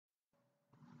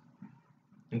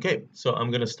Okay, so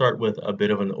I'm going to start with a bit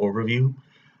of an overview.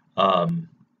 Um,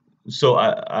 so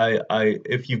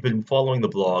if you've been following the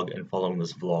blog and following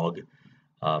this vlog,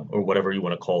 or whatever you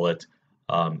want to call it,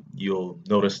 you'll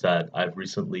notice that I've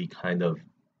recently kind of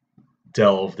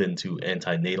delved into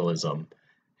antinatalism,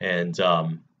 and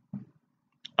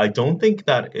I don't think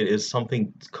that it is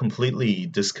something completely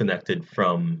disconnected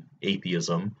from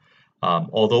atheism.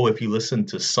 Although if you listen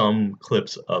to some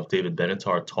clips of David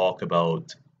Benatar talk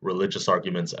about religious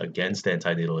arguments against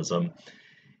antinatalism,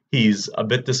 he's a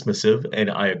bit dismissive,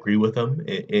 and I agree with him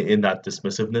in that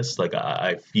dismissiveness. Like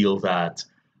I feel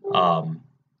um,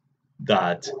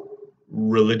 that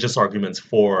religious arguments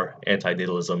for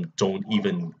antinatalism don't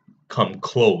even come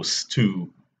close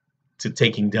to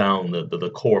taking down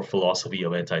the core philosophy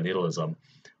of antinatalism.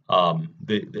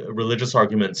 The religious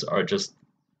arguments are just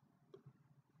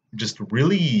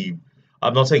really,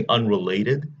 I'm not saying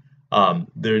unrelated.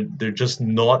 They're just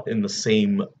not in the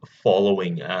same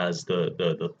following as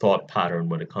the thought pattern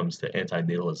when it comes to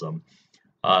antinatalism.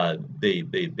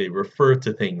 They refer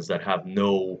to things that have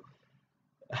no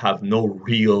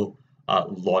real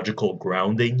logical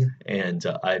grounding, and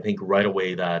I think right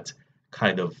away that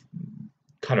kind of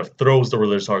kind of throws the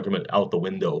religious argument out the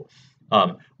window.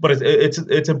 But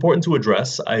it's important to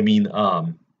address. I mean,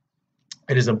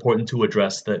 it is important to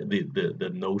address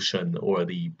the notion or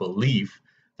the belief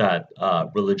that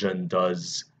religion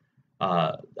does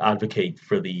advocate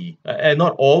for and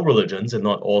not all religions and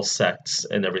not all sects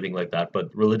and everything like that,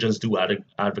 but religions do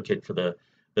advocate for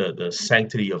the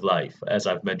sanctity of life, as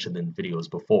I've mentioned in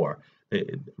videos before.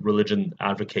 Religion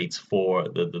advocates for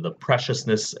the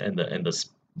preciousness and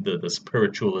the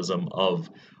spiritualism of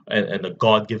and the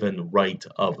God-given right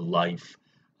of life,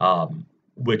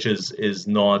 which is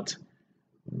not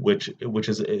which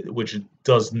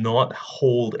does not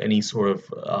hold any sort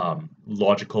of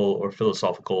logical or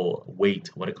philosophical weight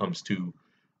when it comes to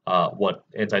what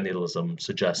antinatalism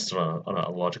suggests on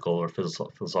a logical or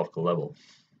philosophical level.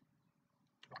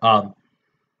 Um,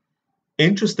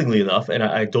 Interestingly enough, and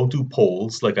I don't do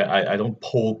polls, like I don't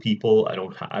poll people. I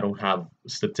don't have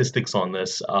statistics on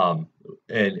this,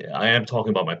 and I am talking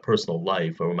about my personal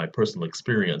life or my personal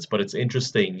experience. But it's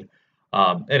interesting,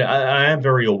 and I am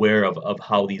very aware of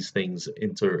how these things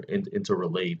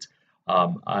interrelate.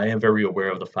 I am very aware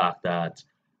of the fact that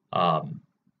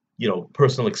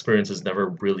personal experience is never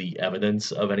really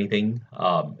evidence of anything.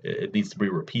 It needs to be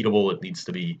repeatable. It needs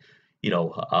to be, you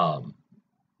know,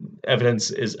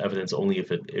 evidence is evidence only if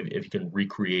you can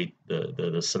recreate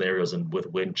the scenarios and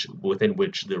within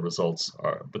which the results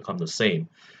are become the same.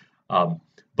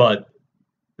 But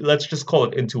let's just call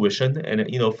it intuition,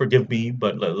 and forgive me,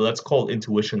 but let's call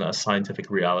intuition a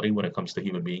scientific reality when it comes to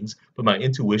human beings. But my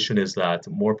intuition is that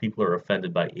more people are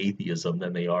offended by atheism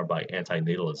than they are by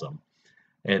antinatalism.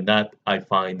 And that I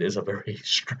find is a very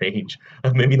strange,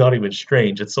 maybe not even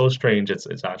strange. It's so strange.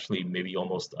 It's actually maybe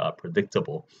almost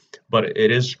predictable, but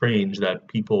it is strange that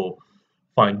people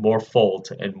find more fault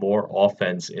and more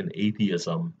offense in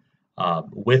atheism,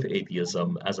 with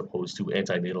atheism as opposed to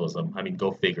antinatalism. I mean,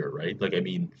 go figure, right? Like, I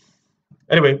mean,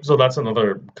 anyway. So that's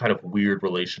another kind of weird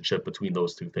relationship between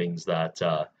those two things that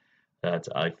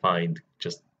I find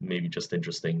just maybe just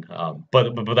interesting.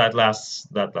 But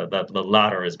that the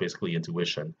latter is basically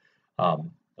intuition.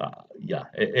 Yeah,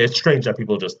 it's strange that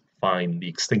people just find the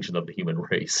extinction of the human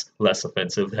race less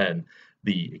offensive than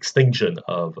the extinction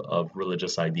of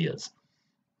religious ideas.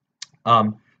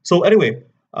 So anyway,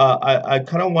 I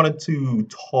kind of wanted to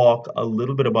talk a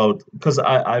little bit about because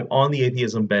I on the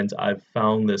atheism bent, I've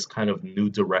found this kind of new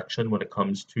direction when it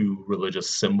comes to religious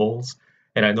symbols,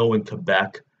 and I know in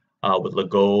Quebec, with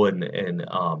Legault and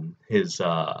his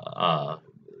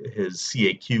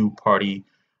CAQ party.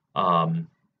 Um,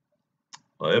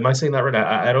 am I saying that right?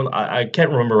 I don't I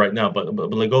can't remember right now, but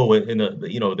Legault in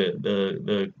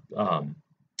the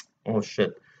oh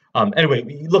shit. Anyway,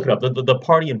 you look it up. The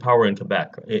party in power in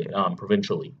Quebec,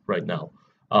 provincially, right now.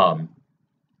 Um,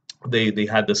 they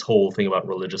had this whole thing about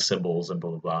religious symbols and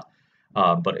blah blah blah.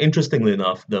 But interestingly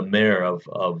enough, the mayor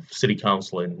of city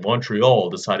council in Montreal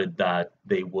decided that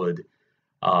they would,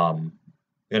 um,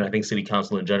 and I think city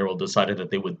council in general decided that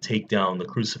they would take down the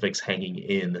crucifix hanging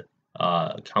in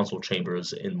council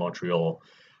chambers in Montreal.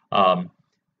 Um,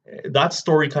 that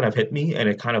story kind of hit me, and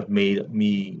it kind of made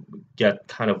me get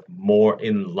kind of more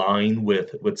in line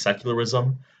with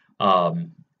secularism.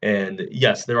 Um, and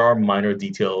yes, there are minor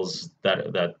details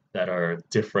that are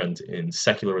different in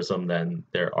secularism than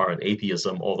there are in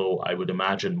atheism. Although I would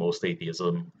imagine most atheists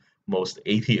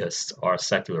are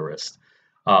secularist.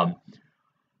 Um,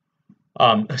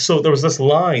 so there was this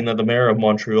line that the mayor of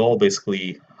Montreal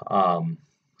basically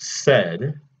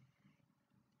said.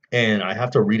 And I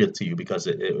have to read it to you because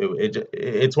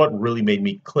it's what really made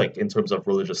me click in terms of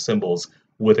religious symbols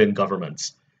within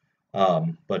governments.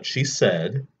 But she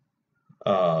said,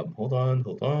 hold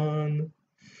on.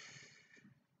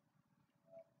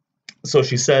 So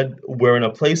she said, we're in a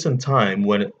place and time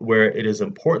where it is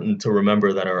important to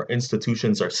remember that our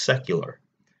institutions are secular.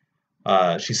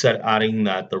 She said, adding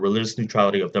that the religious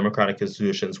neutrality of democratic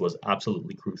institutions was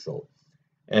absolutely crucial.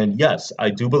 And yes, I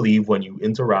do believe when you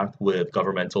interact with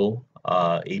governmental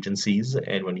agencies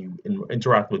and when you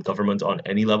interact with government on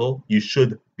any level, you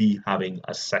should be having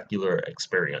a secular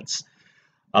experience.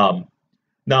 Um,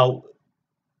 Now,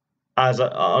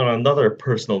 on another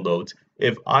personal note,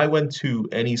 if I went to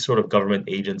any sort of government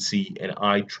agency and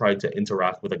I tried to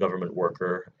interact with a government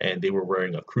worker and they were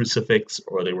wearing a crucifix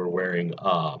or they were wearing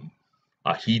a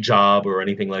hijab or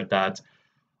anything like that,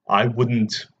 I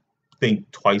wouldn't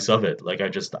think twice of it. Like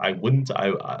I wouldn't.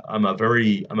 I'm a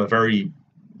very,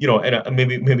 and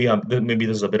maybe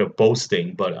this is a bit of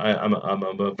boasting, but I'm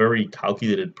a very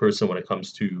calculated person when it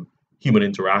comes to human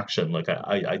interaction. Like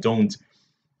I don't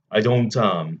I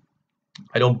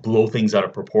don't blow things out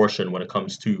of proportion when it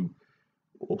comes to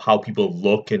how people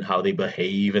look and how they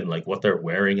behave and like what they're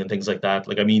wearing and things like that.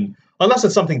 Like, I mean, unless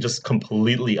it's something just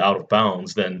completely out of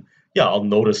bounds, then yeah, I'll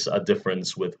notice a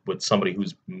difference with somebody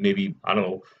who's maybe, I don't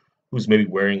know, who's maybe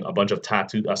wearing a bunch of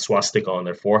tattoo, a swastika on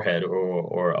their forehead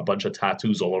or a bunch of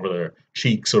tattoos all over their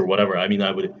cheeks or whatever. I mean,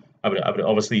 I would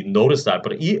obviously notice that,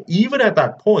 but even at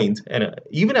that point, and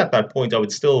even at that point, I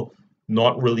would still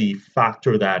not really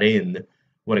factor that in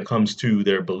when it comes to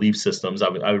their belief systems. I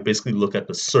would basically look at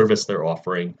the service they're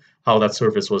offering, how that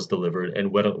service was delivered,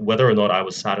 and whether or not I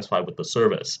was satisfied with the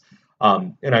service.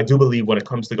 And I do believe when it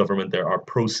comes to government, there are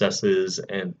processes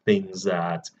and things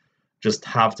that just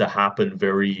have to happen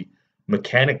very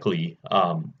mechanically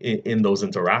in those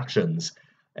interactions.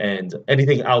 And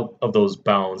anything out of those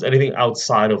bounds, anything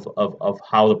outside of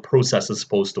how the process is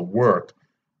supposed to work,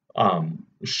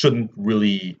 shouldn't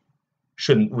really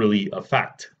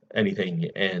affect anything.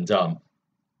 And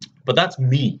but that's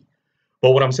me.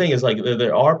 But what I'm saying is like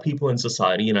there are people in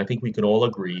society, and I think we can all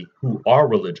agree, who are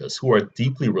religious, who are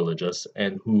deeply religious,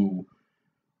 and who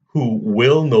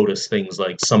will notice things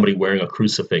like somebody wearing a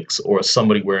crucifix or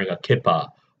somebody wearing a kippah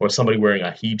or somebody wearing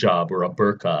a hijab or a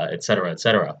burqa, et cetera, et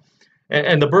cetera.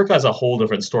 And the burqa is a whole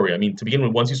different story. I mean, to begin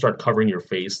with, once you start covering your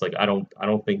face, like I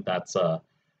don't think that's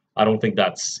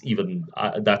even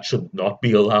that should not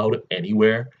be allowed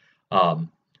anywhere. Um,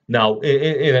 Now,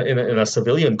 in a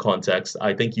civilian context,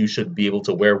 I think you should be able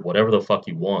to wear whatever the fuck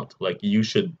you want. Like you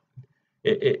should,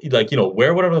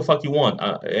 wear whatever the fuck you want.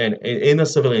 And in a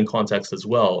civilian context as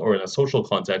well, or in a social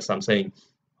context, I'm saying,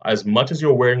 as much as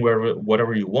you're wearing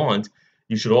whatever you want,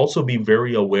 you should also be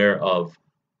very aware of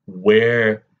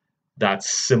where that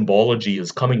symbology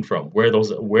is coming from, where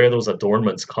those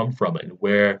adornments come from, and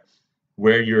where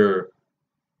you're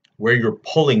where you're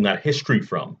pulling that history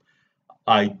from.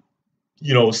 I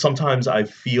Sometimes I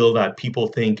feel that people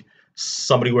think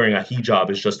somebody wearing a hijab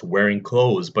is just wearing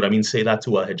clothes, but I mean, say that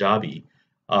to a hijabi.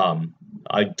 Um,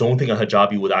 I don't think a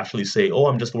hijabi would actually say, "Oh,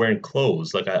 I'm just wearing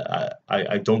clothes." Like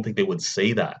I don't think they would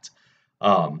say that.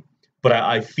 Um, but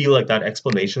I feel like that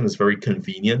explanation is very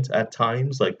convenient at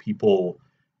times. Like people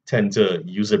tend to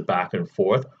use it back and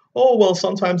forth. Oh, well,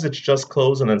 sometimes it's just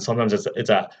clothes, and then sometimes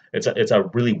it's a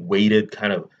really weighted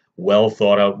kind of well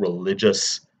thought out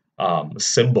religious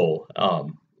symbol.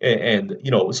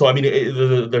 So I mean,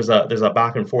 there's a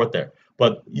back and forth there.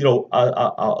 But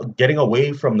getting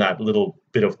away from that little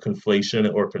bit of conflation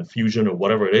or confusion or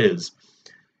whatever it is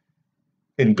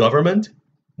in government,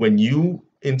 when you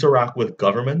interact with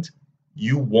government,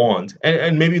 you want,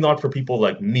 and maybe not for people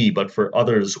like me, but for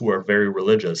others who are very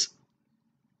religious,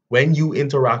 when you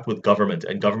interact with government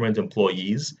and government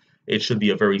employees, it should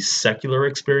be a very secular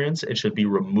experience. It should be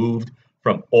removed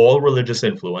from all religious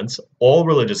influence,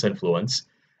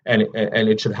 and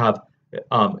it should have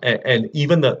and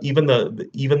even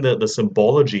the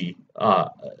symbology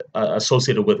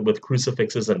associated with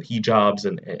crucifixes and hijabs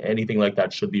and anything like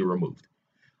that should be removed.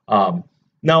 Um,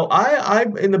 Now, I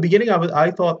in the beginning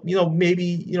I thought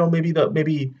maybe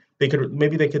they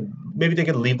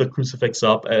could leave the crucifix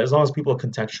up as long as people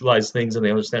contextualize things and they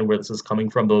understand where this is coming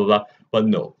from, blah blah blah. But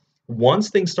no, once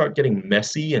things start getting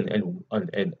messy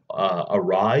and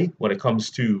awry when it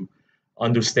comes to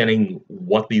understanding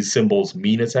what these symbols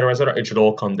mean, et cetera, it should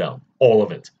all come down, all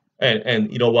of it.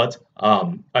 And you know what?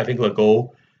 I think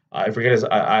Legault, I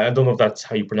forget I don't know if that's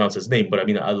how you pronounce his name, but I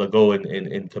mean Legault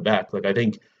in Quebec.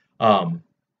 Like um,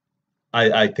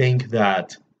 I think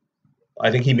that I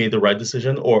think he made the right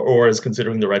decision, or is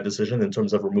considering the right decision in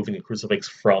terms of removing the crucifix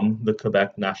from the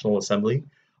Quebec National Assembly.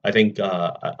 I think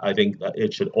that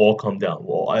it should all come down.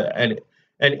 Well,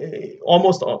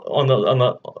 almost on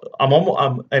the I'm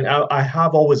almost and I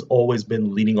have always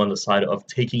been leaning on the side of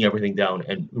taking everything down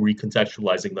and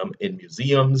recontextualizing them in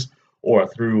museums or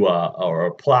through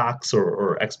or plaques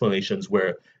or explanations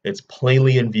where it's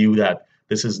plainly in view that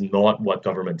this is not what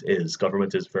government is.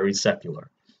 Government is very secular.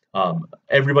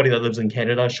 Everybody that lives in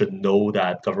Canada should know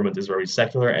that government is very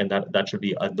secular, and that should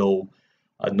be a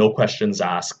no questions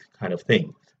asked kind of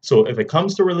thing. So if it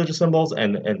comes to religious symbols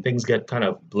and things get kind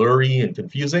of blurry and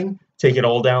confusing, take it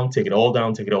all down, take it all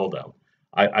down, take it all down.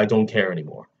 I don't care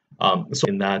anymore. So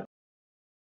in that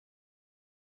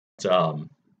um,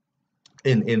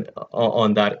 in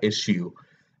on that issue,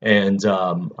 and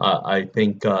I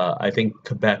think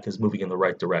Quebec is moving in the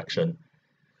right direction.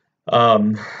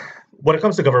 Um, when it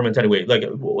comes to government, anyway,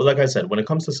 like I said, when it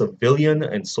comes to civilian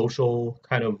and social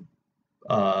kind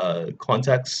of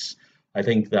contexts, I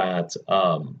think that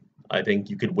I think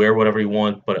you could wear whatever you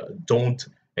want, but don't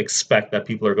expect that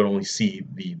people are going to only see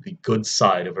the good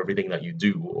side of everything that you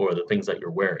do or the things that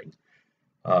you're wearing.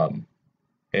 Um,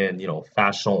 and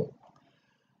fashion.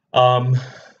 Um,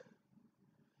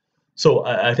 so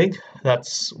I think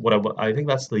that's I think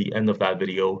that's the end of that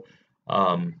video.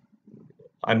 Um,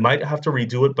 I might have to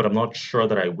redo it, but I'm not sure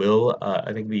that I will.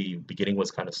 I think the beginning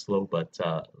was kind of slow, but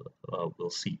we'll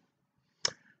see.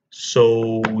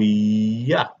 So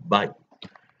yeah, bye.